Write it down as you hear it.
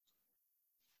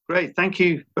Great. Thank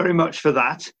you very much for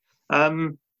that.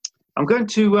 I'm going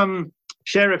to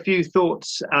share a few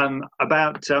thoughts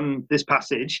about this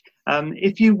passage.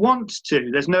 If you want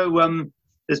to, there's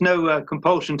no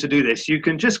compulsion to do this. You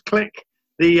can just click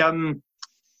the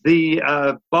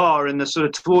bar in the sort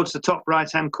of towards the top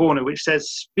right-hand corner, which says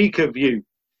Speaker View.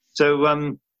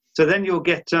 So then you'll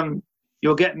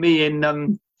get me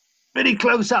in really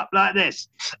close up like this,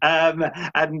 and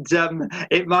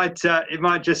it might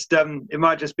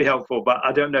just be helpful, but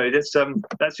I don't know.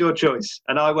 That's your choice,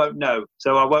 and I won't know,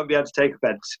 so I won't be able to take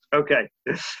offence. Okay.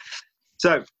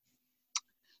 So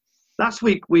last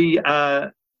week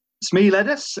Smee led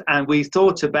us, and we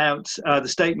thought about the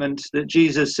statement that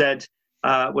Jesus said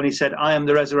when he said, "I am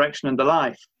the resurrection and the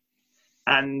life."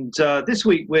 And this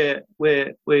week we're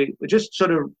just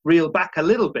sort of reel back a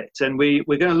little bit, and we're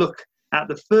going to look at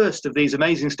the first of these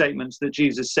amazing statements that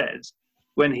Jesus says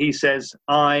when he says,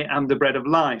 "I am the bread of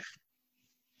life."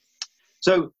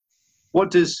 So what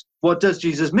does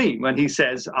Jesus mean when he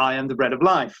says, "I am the bread of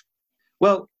life"?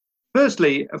 Well,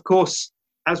 firstly, of course,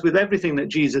 as with everything that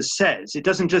Jesus says, it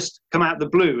doesn't just come out of the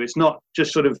blue. It's not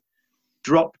just sort of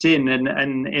dropped in and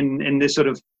in this sort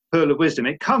of pearl of wisdom.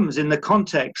 It comes in the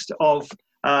context of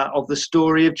the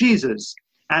story of Jesus,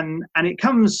 and it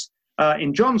comes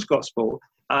in John's Gospel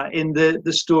in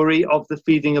the story of the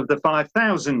feeding of the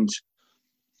 5,000,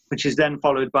 which is then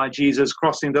followed by Jesus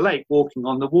crossing the lake, walking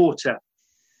on the water.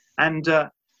 And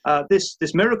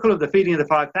this miracle of the feeding of the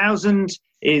 5,000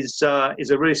 is a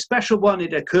really special one.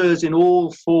 It occurs in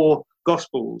all four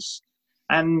Gospels,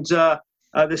 and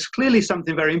there's clearly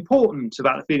something very important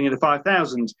about the feeding of the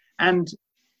 5,000. And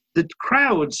the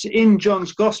crowds in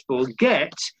John's Gospel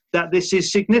get that this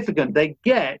is significant. They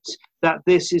get that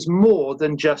this is more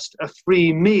than just a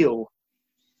free meal.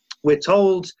 We're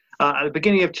told at the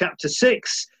beginning of chapter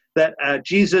 6 that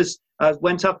Jesus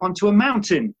went up onto a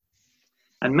mountain.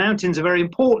 And mountains are very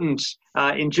important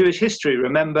in Jewish history.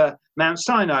 Remember Mount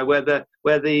Sinai, where the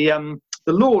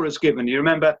law is given. You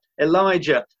remember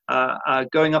Elijah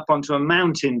going up onto a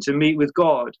mountain to meet with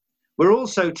God. We're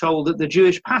also told that the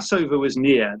Jewish Passover was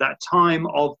near, that time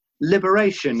of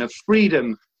liberation, of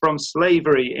freedom from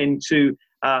slavery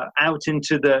out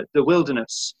into the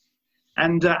wilderness.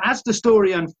 And as the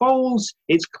story unfolds,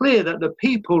 it's clear that the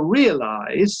people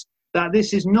realize that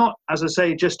this is not, as I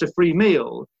say, just a free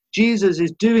meal. Jesus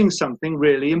is doing something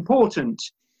really important.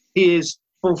 He is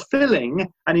fulfilling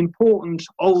an important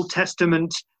Old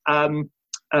Testament,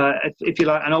 if you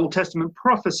like, an Old Testament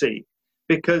prophecy,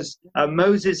 because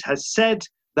Moses has said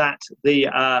that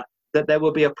there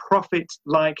will be a prophet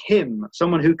like him,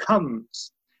 someone who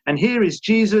comes. And here is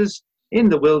Jesus in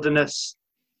the wilderness,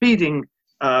 feeding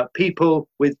people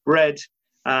with bread,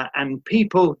 and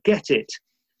people get it.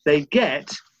 They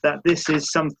get that this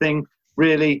is something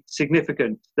really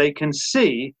significant. They can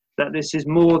see that this is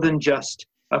more than just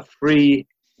a free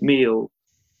meal.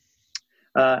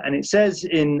 And it says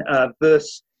in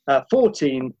verse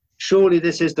 14, "Surely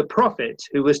this is the prophet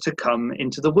who was to come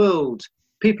into the world."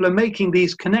 People are making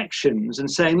these connections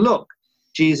and saying, look,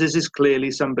 Jesus is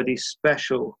clearly somebody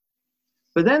special.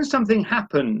 But then something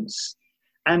happens,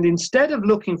 and instead of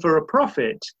looking for a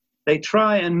prophet, they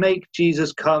try and make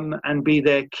Jesus come and be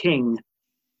their king.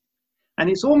 And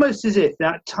it's almost as if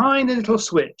that tiny little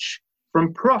switch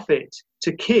from prophet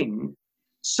to king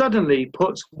suddenly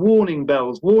puts warning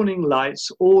bells, warning lights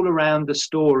all around the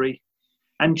story.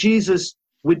 And Jesus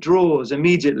withdraws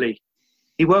immediately.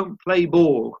 He won't play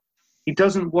ball. He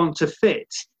doesn't want to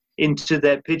fit into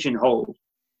their pigeonhole.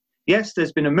 Yes,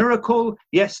 there's been a miracle.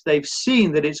 Yes, they've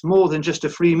seen that it's more than just a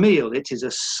free meal. It is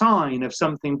a sign of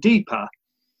something deeper.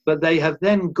 But they have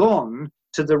then gone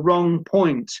to the wrong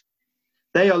point.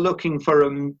 They are looking for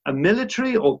a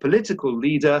military or political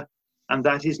leader, and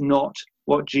that is not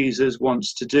what Jesus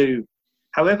wants to do.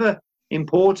 However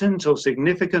important or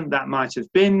significant that might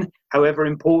have been, however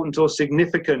important or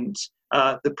significant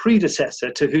the predecessor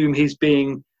to whom he's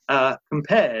being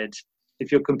compared.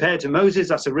 If you're compared to Moses,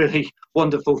 that's a really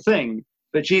wonderful thing.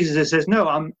 But Jesus says, no,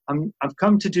 I've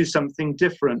come to do something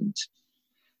different.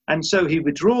 And so he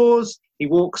withdraws, he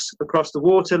walks across the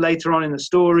water later on in the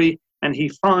story, and he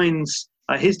finds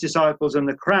his disciples and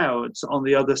the crowds on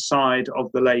the other side of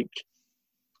the lake.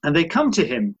 And they come to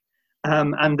him,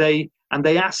 and they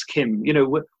ask him,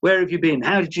 where have you been?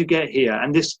 How did you get here?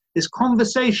 And this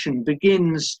conversation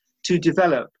begins to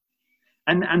develop.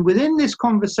 And within this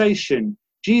conversation,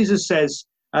 Jesus says,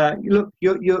 look,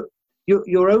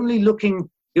 you're only looking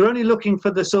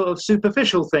for the sort of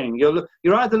superficial thing.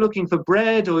 You're either looking for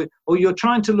bread or you're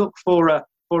trying to look for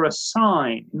a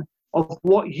sign of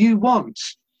what you want.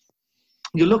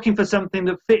 You're looking for something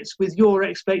that fits with your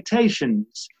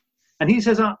expectations. And he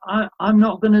says, I'm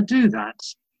not going to do that.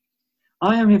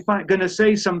 I am, in fact, going to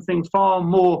say something far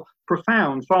more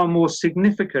profound, far more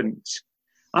significant.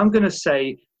 I'm going to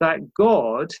say that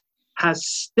God has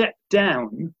stepped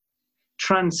down,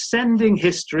 transcending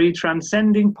history,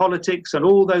 transcending politics and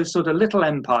all those sort of little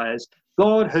empires.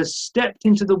 God has stepped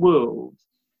into the world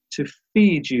to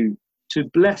feed you, to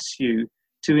bless you,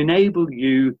 to enable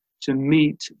you to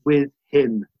meet with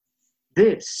him.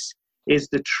 This is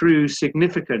the true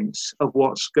significance of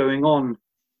what's going on.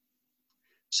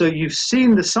 So you've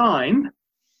seen the sign,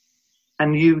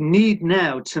 and you need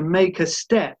now to make a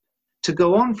step to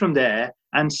go on from there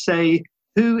and say,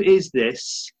 who is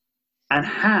this, and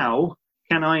how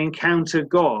can I encounter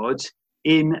God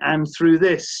in and through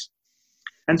this?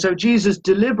 And so Jesus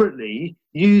deliberately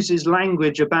uses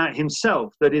language about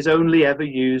himself that is only ever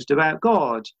used about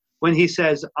God. When he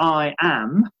says, I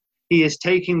am, he is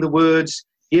taking the words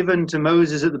given to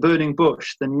Moses at the burning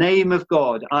bush, the name of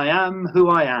God, I am who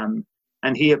I am,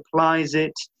 and he applies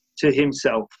it to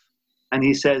himself. And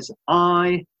he says,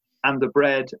 I am the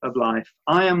bread of life.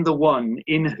 I am the one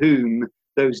in whom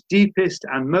those deepest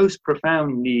and most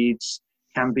profound needs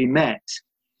can be met.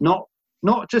 Not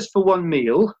just for one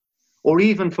meal, or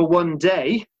even for one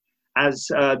day, as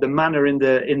the manna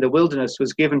in the wilderness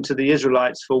was given to the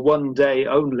Israelites for one day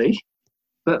only,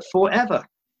 but forever.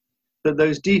 That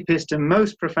those deepest and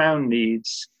most profound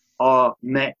needs are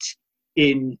met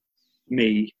in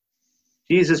me.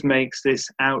 Jesus makes this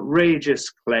outrageous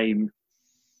claim.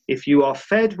 If you are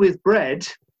fed with bread,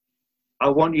 I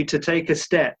want you to take a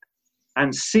step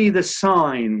and see the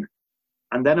sign.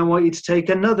 And then I want you to take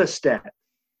another step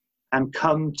and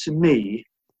come to me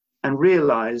and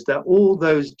realize that all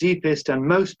those deepest and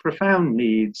most profound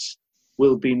needs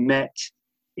will be met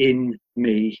in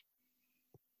me.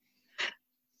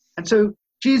 And so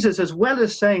Jesus, as well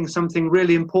as saying something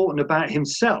really important about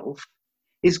himself,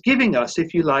 is giving us,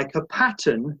 if you like, a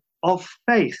pattern of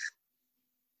faith.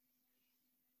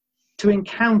 To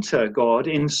encounter God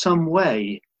in some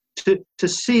way, to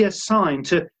see a sign,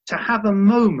 to have a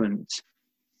moment,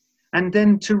 and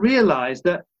then to realize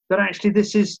that actually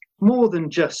this is more than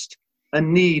just a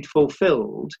need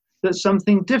fulfilled, that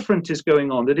something different is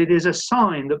going on, that it is a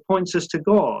sign that points us to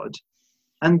God,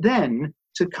 and then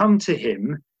to come to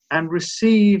him and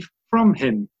receive from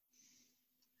him.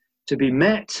 To be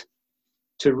met,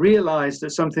 to realize that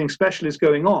something special is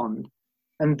going on,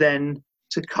 and then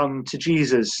to come to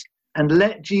Jesus. And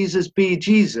let Jesus be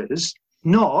Jesus,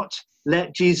 not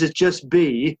let Jesus just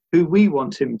be who we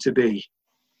want him to be.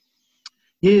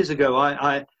 Years ago,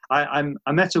 I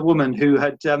met a woman who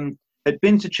had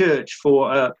been to church for,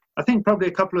 I think, probably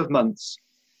a couple of months.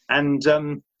 And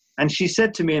she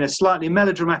said to me in a slightly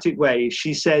melodramatic way,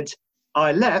 she said,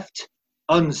 I left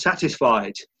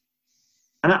unsatisfied.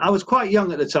 And I was quite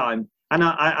young at the time, and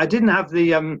I didn't have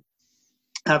the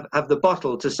have the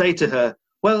bottle to say to her,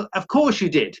 well, of course you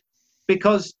did,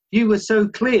 because you were so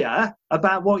clear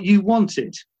about what you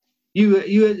wanted.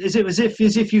 As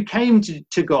if you came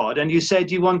to God and you said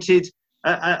you wanted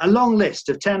a long list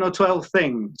of 10 or 12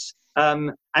 things,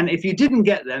 and if you didn't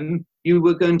get them, you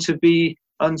were going to be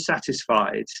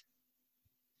unsatisfied.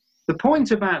 The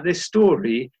point about this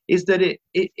story is that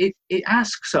it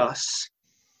asks us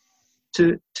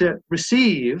to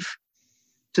receive,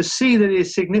 to see that it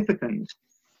is significant,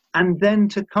 and then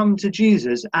to come to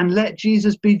Jesus and let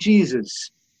Jesus be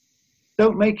Jesus.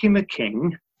 Don't make him a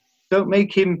king. Don't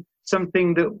make him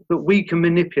something that we can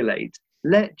manipulate.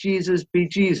 Let Jesus be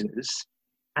Jesus,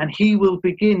 and he will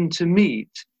begin to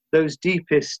meet those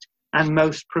deepest and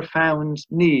most profound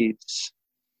needs.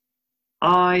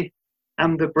 I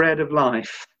am the bread of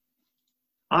life.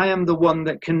 I am the one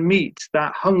that can meet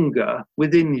that hunger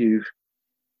within you.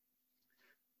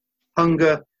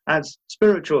 Hunger as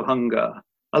spiritual hunger,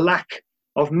 a lack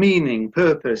of meaning,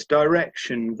 purpose,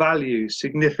 direction, value,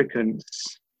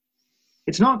 significance.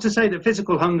 It's not to say that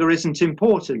physical hunger isn't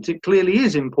important. It clearly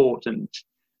is important.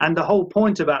 And the whole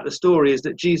point about the story is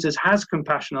that Jesus has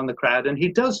compassion on the crowd and he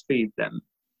does feed them.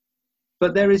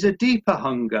 But there is a deeper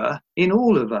hunger in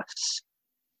all of us.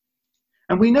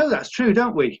 And we know that's true,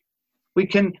 don't we? We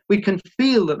can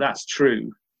feel that that's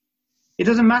true. It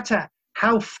doesn't matter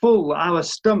how full our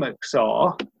stomachs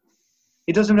are.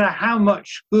 It doesn't matter how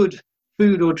much good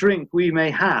food or drink we may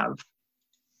have.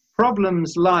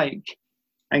 Problems like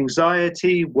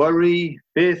anxiety, worry,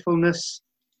 fearfulness,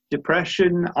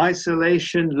 depression,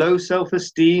 isolation, low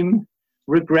self-esteem,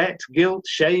 regret, guilt,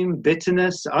 shame,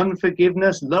 bitterness,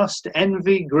 unforgiveness, lust,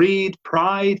 envy, greed,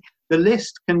 pride. The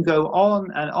list can go on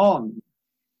and on.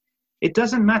 It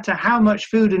doesn't matter how much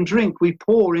food and drink we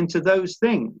pour into those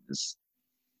things.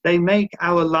 They make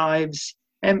our lives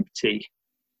empty,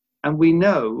 and we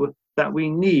know that we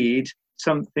need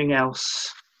something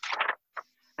else.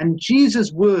 And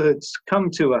Jesus' words come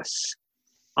to us,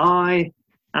 I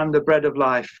am the bread of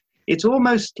life. It's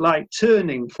almost like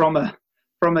turning from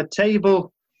a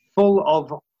table full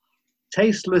of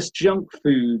tasteless junk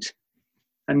food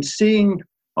and seeing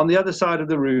on the other side of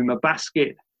the room a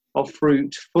basket of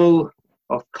fruit full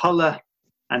of colour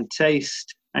and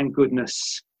taste and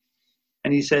goodness.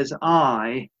 And he says,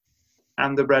 I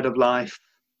am the bread of life.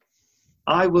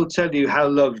 I will tell you how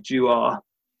loved you are.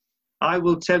 I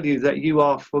will tell you that you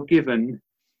are forgiven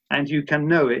and you can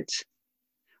know it.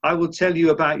 I will tell you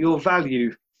about your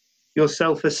value, your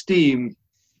self-esteem.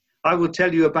 I will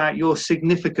tell you about your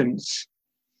significance.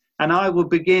 And I will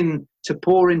begin to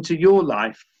pour into your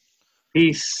life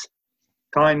peace,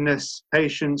 kindness,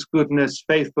 patience, goodness,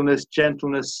 faithfulness,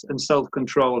 gentleness, and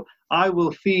self-control. I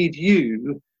will feed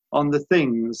you on the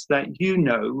things that you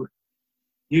know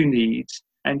you need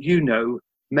and you know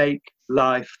make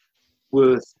life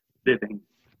worth living.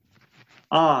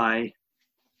 I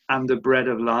am the bread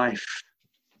of life.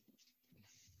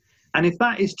 And if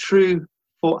that is true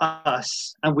for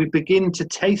us, and we begin to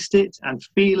taste it and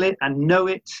feel it and know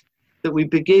it, that we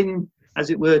begin, as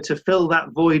it were, to fill that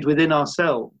void within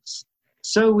ourselves,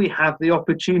 so we have the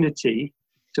opportunity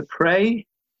to pray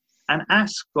and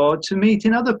ask God to meet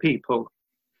in other people,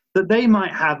 that they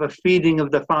might have a feeding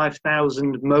of the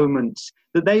 5,000 moments,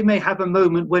 that they may have a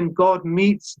moment when God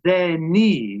meets their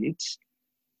needs,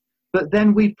 but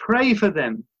then we pray for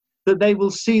them, that they will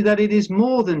see that it is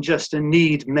more than just a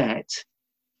need met,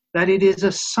 that it is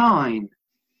a sign.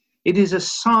 It is a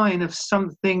sign of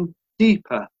something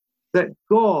deeper, that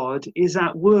God is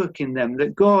at work in them,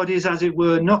 that God is, as it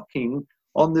were, knocking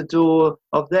on the door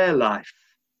of their life,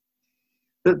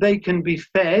 that they can be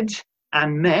fed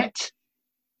and met,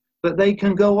 but they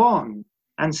can go on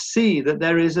and see that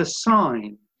there is a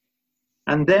sign.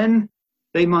 And then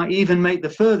they might even make the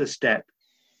further step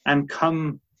and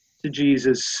come to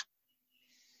Jesus.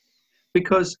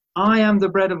 Because I am the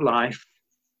bread of life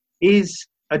is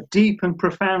a deep and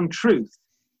profound truth,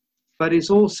 but it's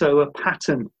also a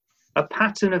pattern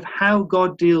of how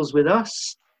God deals with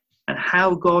us and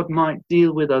how God might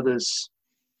deal with others,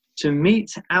 to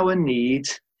meet our need,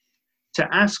 to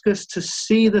ask us to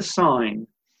see the sign,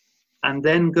 and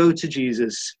then go to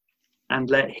Jesus and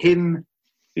let him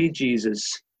be Jesus,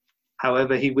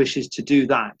 however he wishes to do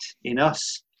that in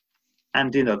us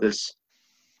and in others.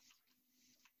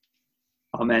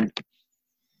 Amen.